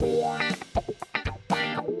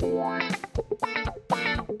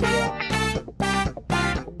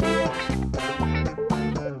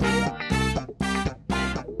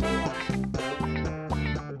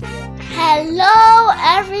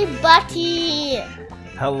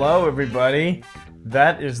everybody! Hello, everybody.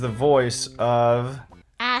 That is the voice of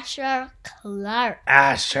Asher Clark.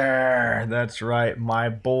 Asher. That's right. My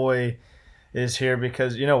boy is here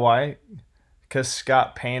because, you know why? Because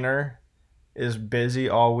Scott Painter is busy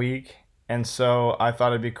all week. And so I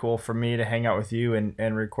thought it'd be cool for me to hang out with you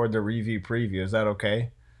and record the review preview. Is that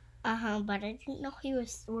okay? But I didn't know he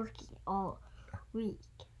was working all week.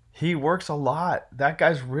 He works a lot. That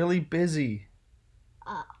guy's really busy.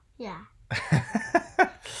 Yeah.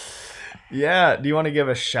 Yeah. Do you want to give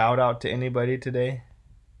a shout out to anybody today?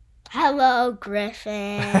 Hello,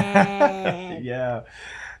 Griffin. Yeah.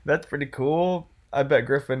 That's pretty cool. I bet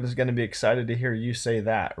Griffin is going to be excited to hear you say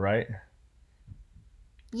that, right?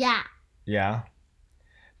 Yeah. Yeah.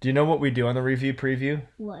 Do you know what we do on the review preview?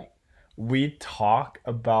 What? We talk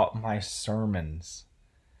about my sermons.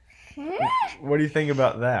 What do you think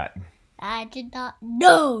about that? I did not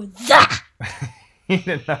know that. You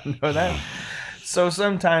did not know that? So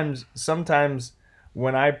sometimes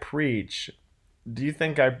when I preach, what do you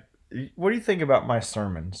think about my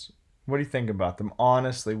sermons? What do you think about them?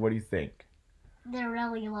 Honestly, what do you think? They're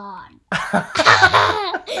really long.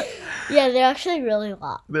 Yeah, they're actually really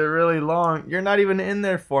long. They're really long. You're not even in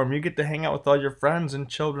there for them. You get to hang out with all your friends in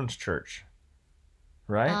children's church.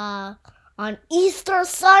 Right? On Easter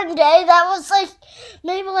Sunday, that was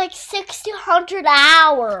maybe 1,600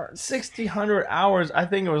 hours. 1,600 hours. I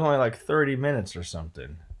think it was only like 30 minutes or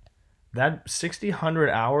something. That 1,600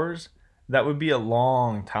 hours, that would be a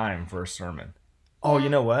long time for a sermon. Oh, you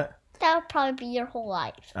know what? That would probably be your whole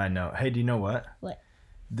life. I know. Hey, do you know what? What?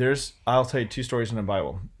 I'll tell you two stories in the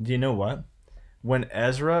Bible. Do you know what? When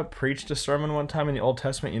Ezra preached a sermon one time in the Old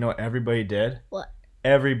Testament, you know what everybody did? What?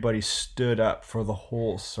 Everybody stood up for the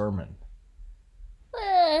whole sermon.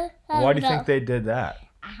 Why Why do you think they did that?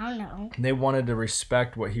 I don't know. They wanted to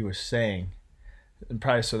respect what he was saying, and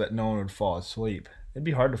probably so that no one would fall asleep. It'd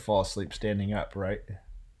be hard to fall asleep standing up, right?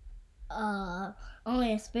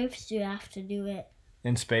 Only a spacesuit have to do it.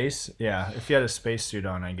 In space? Yeah, if you had a spacesuit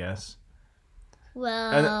on, I guess.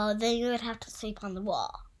 Well, then you would have to sleep on the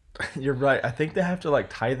wall. You're right. I think they have to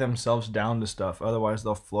tie themselves down to stuff, otherwise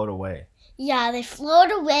they'll float away. Yeah, they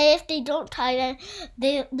float away if they don't tie them.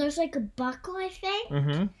 There's a buckle, I think.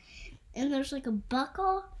 Mm-hmm. And there's a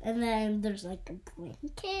buckle, and then there's a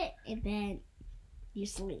blanket, and then you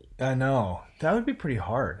sleep. I know. That would be pretty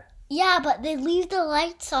hard. Yeah, but they leave the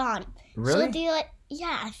lights on. Really? So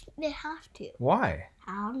yeah, I think they have to. Why?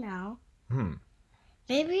 I don't know.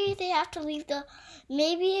 Maybe they have to leave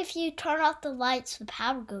maybe if you turn off the lights, the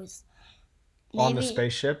power goes. On the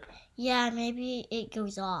spaceship? Yeah, maybe it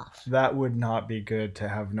goes off. That would not be good to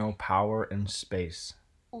have no power in space.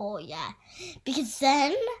 Oh, yeah. Because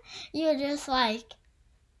then you're just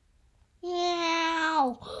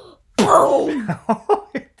meow, boom.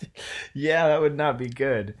 Yeah, that would not be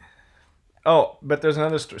good. Oh, but there's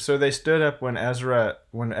another story. So they stood up when Ezra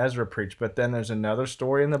preached, but then there's another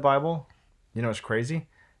story in the Bible. You know what's crazy?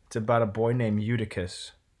 It's about a boy named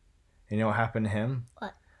Eutychus. You know what happened to him?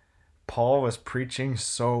 What? Paul was preaching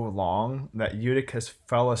so long that Eutychus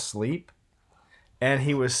fell asleep, and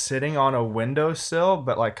he was sitting on a windowsill,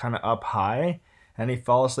 but kind of up high, and he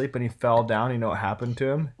fell asleep and he fell down. You know what happened to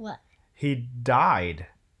him? What? He died.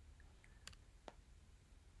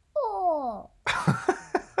 Oh.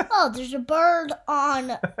 Oh, there's a bird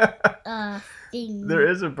on thing. There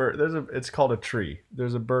is a bird. It's called a tree.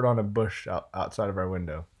 There's a bird on a bush outside of our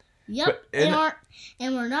window. Yep. And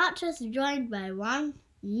we're not just joined by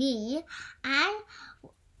me, and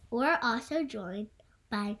we're also joined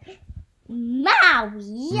by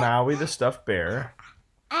Maui. Maui the stuffed bear.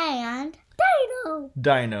 And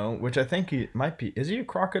Dino, which I think he might be. Is he a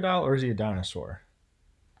crocodile or is he a dinosaur?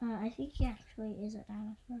 I think he actually is a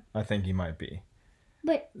dinosaur. I think he might be.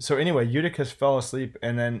 But so anyway, Eutychus fell asleep,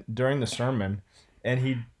 and then during the sermon, and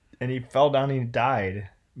he fell down and he died.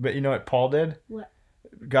 But you know what Paul did? What?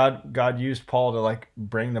 God used Paul to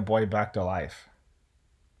bring the boy back to life.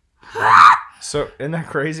 So isn't that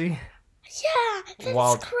crazy? Yeah,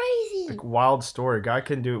 that's crazy. Wild story. God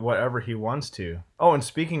can do whatever he wants to. Oh, and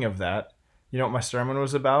speaking of that, you know what my sermon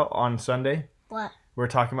was about on Sunday? What? We're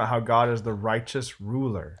talking about how God is the righteous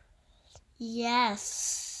ruler.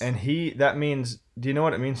 Yes. And that means, do you know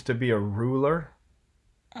what it means to be a ruler?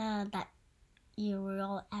 That you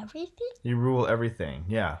rule everything? You rule everything,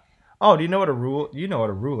 yeah. Oh, do you know what you know what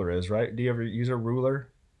a ruler is, right? Do you ever use a ruler?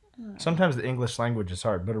 Sometimes the English language is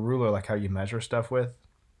hard, but a ruler, like how you measure stuff with?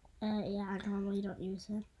 Yeah, I normally don't use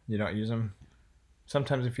it. You don't use them?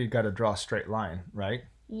 Sometimes if you've got to draw a straight line, right?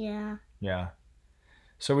 Yeah. Yeah.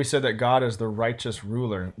 So we said that God is the righteous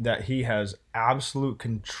ruler, that he has absolute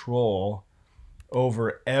control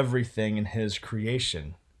over everything in his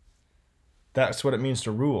creation. That's what it means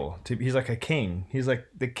to rule. He's like a king. He's like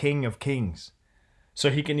the king of kings. So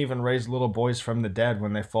he can even raise little boys from the dead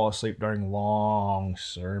when they fall asleep during long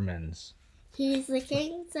sermons. He's the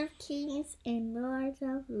King of Kings and Lord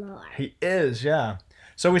of Lords. He is, yeah.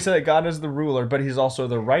 So we said that God is the ruler, but he's also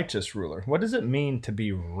the righteous ruler. What does it mean to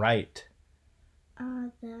be right?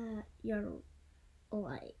 That you're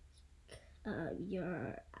like,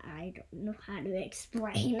 I don't know how to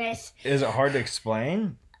explain it. Is it hard to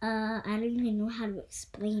explain? I don't even know how to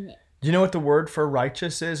explain it. Do you know what the word for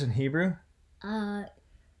righteous is in Hebrew? No!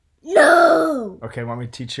 Okay, want me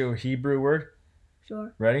to teach you a Hebrew word?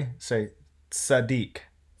 Sure. Ready? Say Sadiq.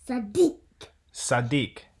 Sadiq.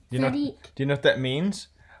 Sadiq. Do Sadiq. you know what that means?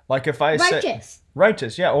 Like if I say... Righteous.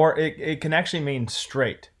 Righteous, yeah. Or it can actually mean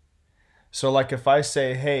straight. So like if I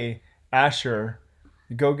say, hey, Asher,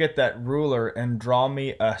 go get that ruler and draw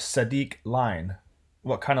me a Sadiq line.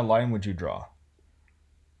 What kind of line would you draw?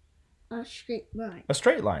 A straight line. A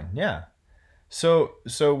straight line, yeah. So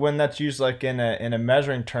when that's used like in a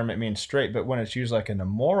measuring term, it means straight. But when it's used like in a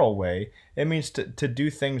moral way, it means to do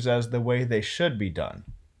things as the way they should be done.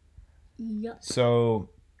 Yep. So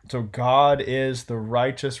God is the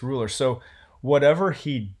righteous ruler. So whatever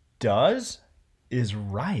he does is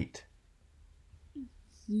right.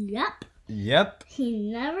 Yep. Yep.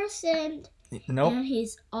 He never sinned. Nope. And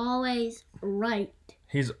he's always right.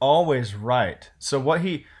 He's always right. So what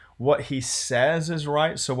he says is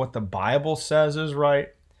right. So what the Bible says is right.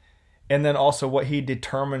 And then also what he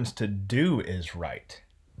determines to do is right.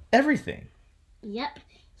 Everything. Yep.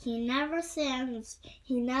 He never sins.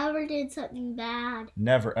 He never did something bad.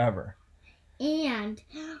 Never, ever. And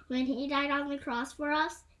when he died on the cross for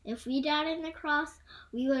us, if we died on the cross,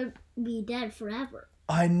 we would be dead forever.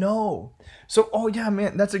 I know. So, oh yeah,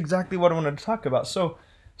 man, that's exactly what I wanted to talk about. So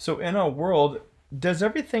in our world, does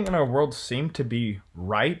everything in our world seem to be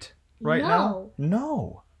right now?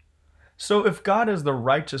 No. So if God is the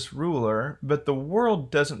righteous ruler, but the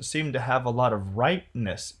world doesn't seem to have a lot of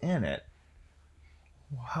rightness in it,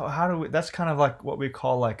 how do we, that's kind of like what we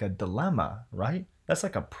call like a dilemma, right? That's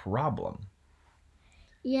like a problem.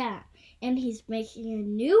 Yeah, and he's making a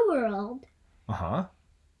new world. Uh-huh.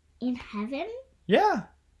 In heaven? Yeah.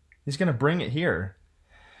 He's going to bring it here.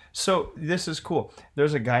 So this is cool.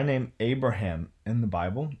 There's a guy named Abraham in the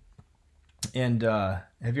Bible. And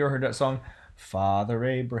have you ever heard that song? Father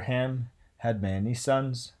Abraham had many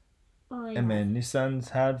sons. Oh, yeah. And many sons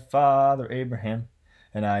had Father Abraham.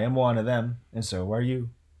 And I am one of them. And so are you.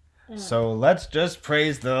 So let's just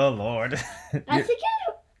praise the Lord. I think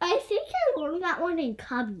I learned that one in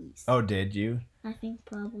Cubbies. Oh, did you? I think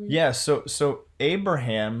probably. Yeah, so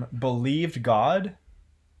Abraham believed God.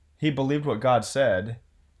 He believed what God said,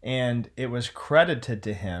 and it was credited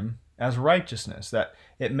to him as righteousness, that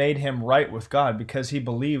it made him right with God because he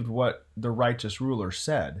believed what the righteous ruler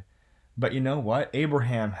said. But you know what?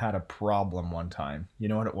 Abraham had a problem one time. You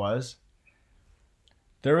know what it was?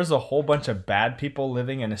 There was a whole bunch of bad people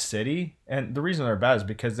living in a city, and the reason they're bad is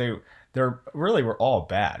because they're really, we're all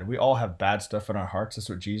bad. We all have bad stuff in our hearts. That's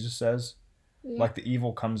what Jesus says. Yeah. Like the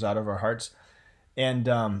evil comes out of our hearts. And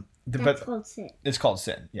That's called sin. It's called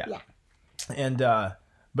sin, yeah. Yeah. And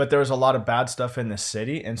but there was a lot of bad stuff in the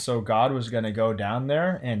city, and so God was going to go down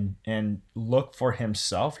there and look for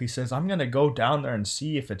himself. He says, I'm going to go down there and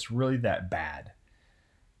see if it's really that bad.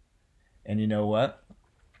 And you know what?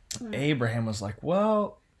 Abraham was like,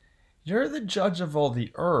 well, you're the judge of all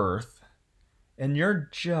the earth, and you're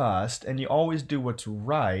just, and you always do what's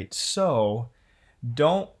right, so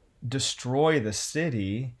don't destroy the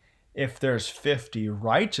city if there's 50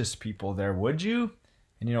 righteous people there, would you?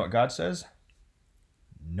 And you know what God says?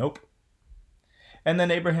 Nope. And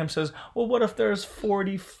then Abraham says, well, what if there's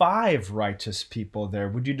 45 righteous people there?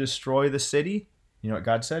 Would you destroy the city? You know what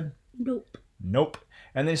God said? Nope. Nope.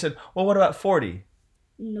 And then he said, well, what about 40?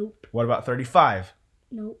 Nope. What about 35?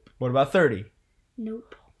 Nope. What about 30?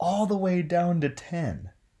 Nope. All the way down to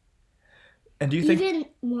 10. And do you think... Even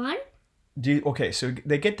one? Okay, so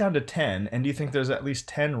they get down to 10, and do you think there's at least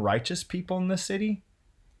 10 righteous people in the city?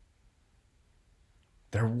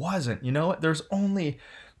 There wasn't. You know what? There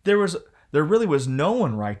really was no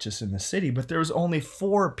one righteous in the city, but there was only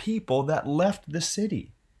 4 people that left the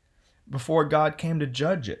city before God came to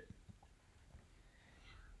judge it.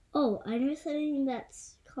 Oh, I know something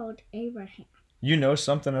that's called Abraham. You know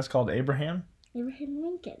something that's called Abraham? Abraham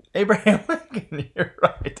Lincoln. Abraham Lincoln, you're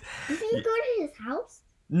right. Didn't you go to his house?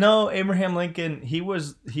 No, Abraham Lincoln, he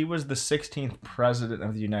was the 16th president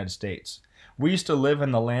of the United States. We used to live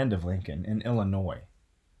in the land of Lincoln in Illinois.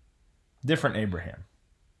 Different Abraham.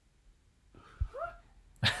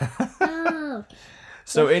 Oh. Okay.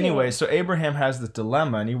 So Okay. anyway, so Abraham has this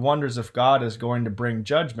dilemma, and he wonders if God is going to bring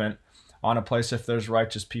judgment on a place if there's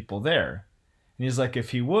righteous people there. And he's like, if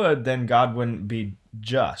he would, then God wouldn't be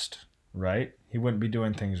just, right? He wouldn't be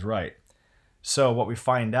doing things right. So what we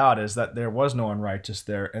find out is that there was no unrighteous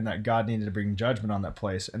there, and that God needed to bring judgment on that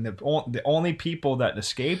place. And the only people that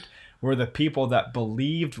escaped were the people that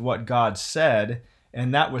believed what God said,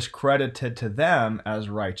 and that was credited to them as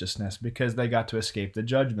righteousness because they got to escape the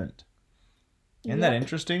judgment. Isn't that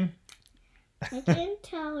interesting? I can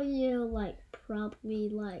tell you, like, probably,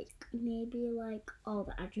 like, maybe, like, all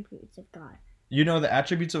the attributes of God. You know the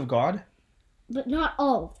attributes of God? But not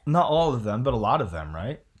all. Not all of them, but a lot of them,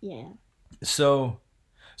 right? Yeah. So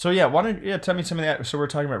yeah, why don't you tell me some of that? So we're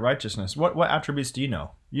talking about righteousness. What attributes do you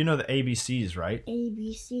know? You know the ABCs, right? A,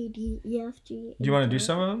 B, C, D, E, F, G. Do you want to do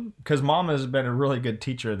some of them? Because Mom has been a really good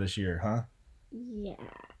teacher this year, huh? Yeah.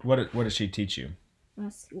 What did she teach you?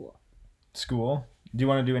 School. School? Do you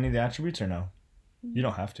want to do any of the attributes or no? You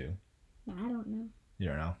don't have to. I don't know. You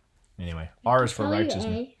don't know. Anyway, R is for Tell you righteousness.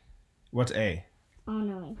 A. What's A? All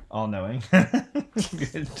knowing. All knowing.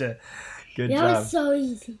 Good That job. was so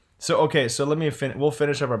easy. So okay, so let me we'll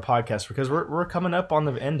finish up our podcast because we're coming up on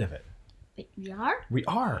the end of it. Wait, we are? We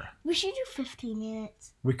are. We should do 15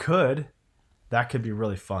 minutes. We could. That could be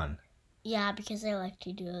really fun. Yeah, because I like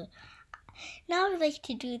to do it. Now I like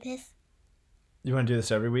to do this. You want to do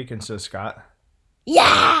this every week instead of Scott?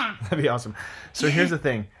 Yeah! That'd be awesome. So here's the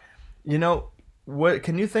thing. You know, what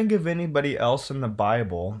can you think of anybody else in the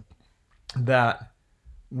Bible that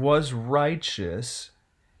was righteous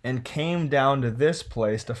and came down to this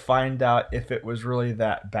place to find out if it was really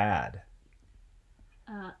that bad?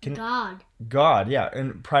 God. God, yeah.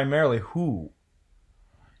 And primarily who?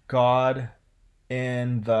 God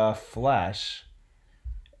in the flesh.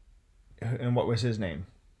 And what was his name?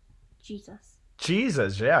 Jesus.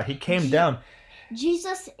 Jesus, yeah. He came down.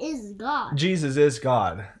 Jesus is God. Jesus is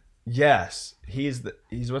God. Yes. He's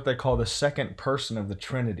what they call the second person of the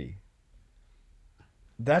Trinity.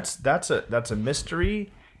 That's a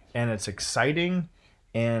mystery, and it's exciting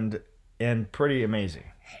and pretty amazing.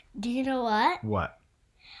 Do you know what? What?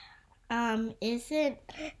 Isn't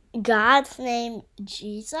God's name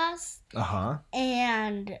Jesus? Uh-huh.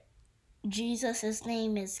 And Jesus'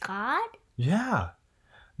 name is God? Yeah.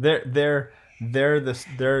 They're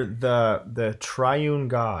the triune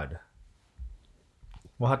God.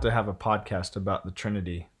 We'll have to have a podcast about the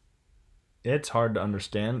Trinity. It's hard to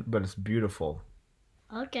understand, but it's beautiful.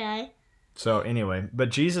 Okay. So anyway, but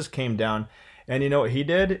Jesus came down, and you know what he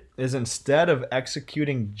did is instead of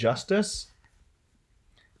executing justice,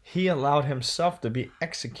 he allowed himself to be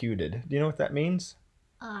executed. Do you know what that means?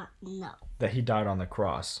 No. That he died on the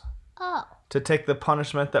cross. Oh. To take the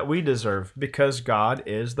punishment that we deserve because God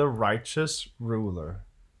is the righteous ruler.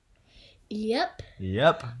 Yep.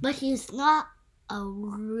 Yep. But he's not a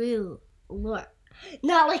ruler.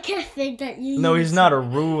 Not like a thing that you No, use. he's not a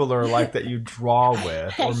ruler like that you draw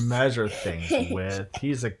with or measure things with.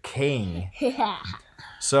 He's a king. Yeah.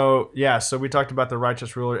 So we talked about the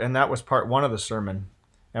righteous ruler, and that was part 1 of the sermon.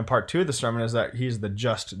 And part 2 of the sermon is that he's the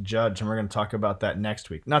just judge, and we're going to talk about that next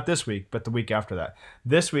week. Not this week, but the week after that.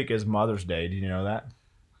 This week is Mother's Day. Do you know that?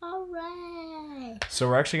 All right. So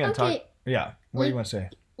we're actually going to talk. Yeah. What do you want to say?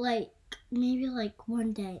 Like, maybe like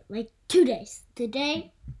one day. Like 2 days.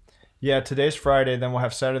 Today. Yeah, today's Friday, then we'll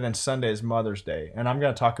have Saturday, and Sunday is Mother's Day. And I'm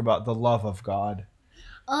going to talk about the love of God.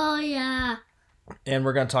 Oh, yeah. And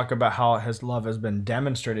we're going to talk about how his love has been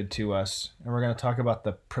demonstrated to us. And we're going to talk about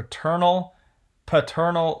the paternal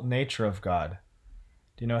nature of God.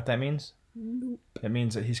 Do you know what that means? Nope. It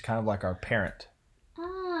means that he's kind of like our parent.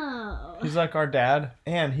 Oh. He's like our dad,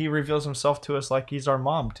 and he reveals himself to us like he's our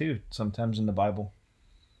mom too, sometimes in the Bible.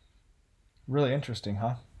 Really interesting,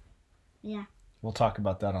 huh? Yeah. We'll talk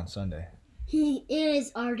about that on Sunday. He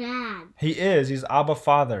is our dad. He is. He's Abba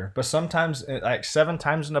Father. But sometimes, like 7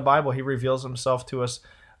 times in the Bible, he reveals himself to us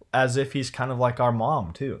as if he's kind of like our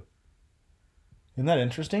mom too. Isn't that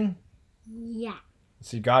interesting? Yeah.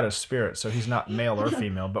 See, God is spirit, so he's not male or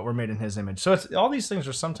female, but we're made in his image. So all these things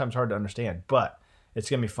are sometimes hard to understand, but it's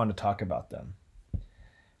going to be fun to talk about them.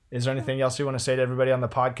 Is there anything else you want to say to everybody on the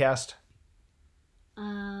podcast?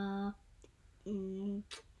 I'm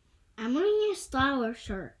wearing a Star Wars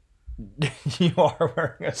shirt. You are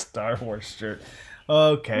wearing a Star Wars shirt.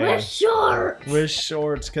 Okay. With shorts. With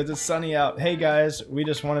shorts, because it's sunny out. Hey, guys, we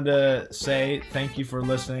just wanted to say thank you for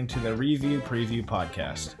listening to the Review Preview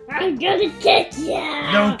podcast. I'm gonna kick you.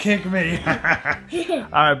 Don't kick me. All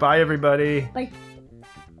right, bye, everybody. Bye.